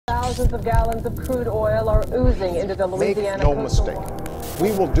thousands of gallons of crude oil are oozing into the Louisiana Make no mistake.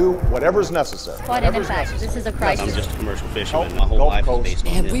 We will do whatever's necessary. But in fact, this is a crisis. I'm just a commercial fisherman. My whole life is based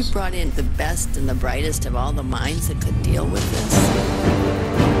on Have this. we brought in the best and the brightest of all the minds that could deal with this?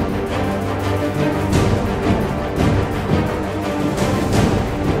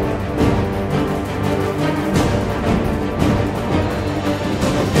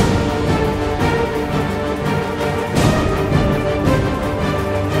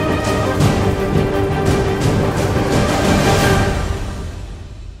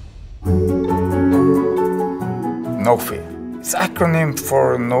 NOFI. It's an acronym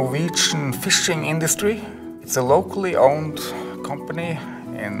for Norwegian Fishing Industry. It's a locally owned company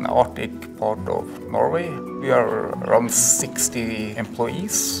in the Arctic part of Norway. We are around 60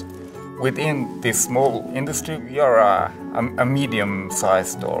 employees. Within this small industry, we are a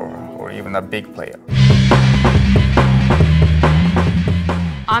medium-sized or even a big player.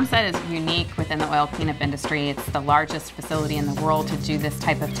 OMSET is unique within the oil cleanup industry. It's the largest facility in the world to do this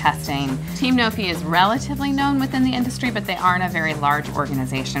type of testing. Team NOFI is relatively known within the industry, but they aren't a very large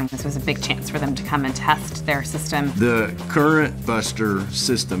organization. This was a big chance for them to come and test their system. The current buster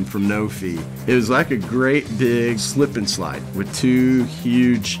system from NOFI is like a great big slip and slide with two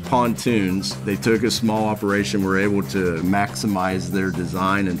huge pontoons. They took a small operation, were able to maximize their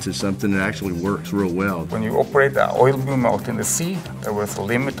design into something that actually works real well. When you operate an oil boom out in the sea, there was a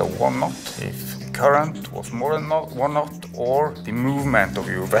limit of 1 knot. If the current was more than 1 knot or the movement of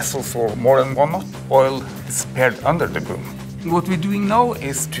your vessels were more than 1 knot, oil disappeared under the boom. What we're doing now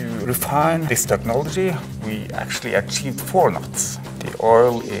is to refine this technology. We actually achieved 4 knots. The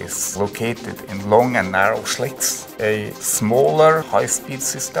oil is located in long and narrow slits. A smaller high-speed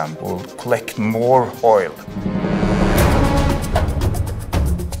system will collect more oil.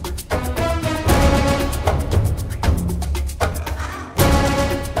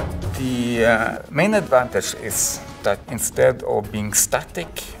 The main advantage is that instead of being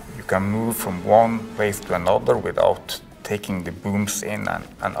static, you can move from one place to another without taking the booms in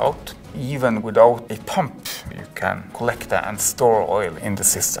and out. Even without a pump, you can collect and store oil in the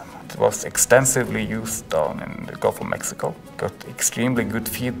system. It was extensively used down in the Gulf of Mexico. Got extremely good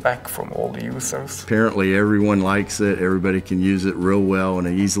feedback from all the users. Apparently everyone likes it, everybody can use it real well and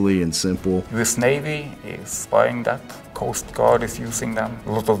easily and simple. US Navy is buying that. Coast Guard is using them.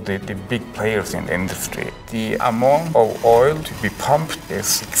 A lot of the big players in the industry. The amount of oil to be pumped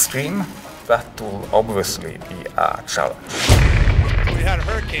is extreme. That will obviously be a challenge. We had a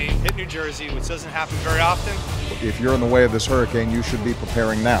hurricane hit New Jersey, which doesn't happen very often. If you're in the way of this hurricane, you should be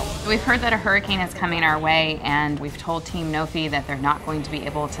preparing now. We've heard that a hurricane is coming our way, and we've told Team NOFI that they're not going to be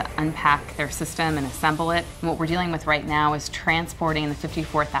able to unpack their system and assemble it. And what we're dealing with right now is transporting the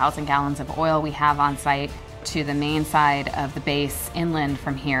 54,000 gallons of oil we have on site to the main side of the base inland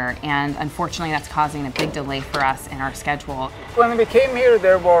from here, and unfortunately that's causing a big delay for us in our schedule. When we came here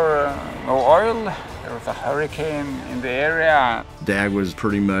there were no oil, there was a hurricane in the area. Dag was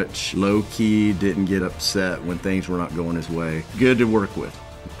pretty much low-key, didn't get upset when things were not going his way. Good to work with.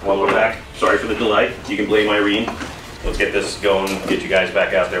 Well, we're back. Sorry for the delay. You can blame Irene. Let's get this going, get you guys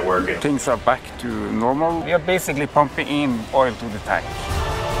back out there working. Things are back to normal. We are basically pumping in oil to the tank.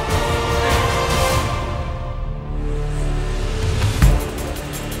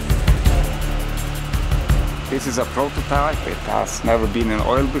 This is a prototype. It has never been in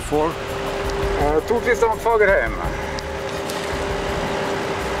oil before.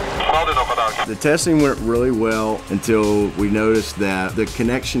 The testing went really well until we noticed that the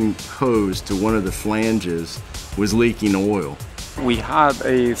connection hose to one of the flanges was leaking oil. We had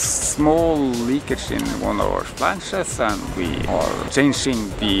a small leakage in one of our flanges and we are changing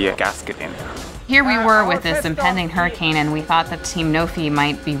the gasket in there. Here we were with this impending hurricane, and we thought that Team NOFI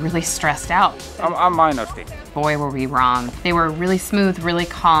might be really stressed out. A minor thing. Boy, were we wrong. They were really smooth, really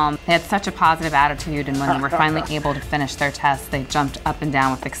calm. They had such a positive attitude, and when they were finally able to finish their tests, they jumped up and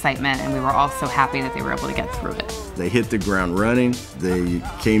down with excitement, and we were all so happy that they were able to get through it. They hit the ground running. They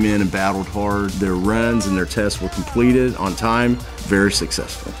came in and battled hard. Their runs and their tests were completed on time, very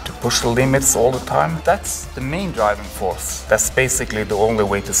successful. To push the limits all the time, that's the main driving force. That's basically the only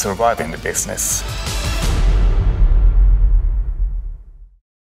way to survive in the business.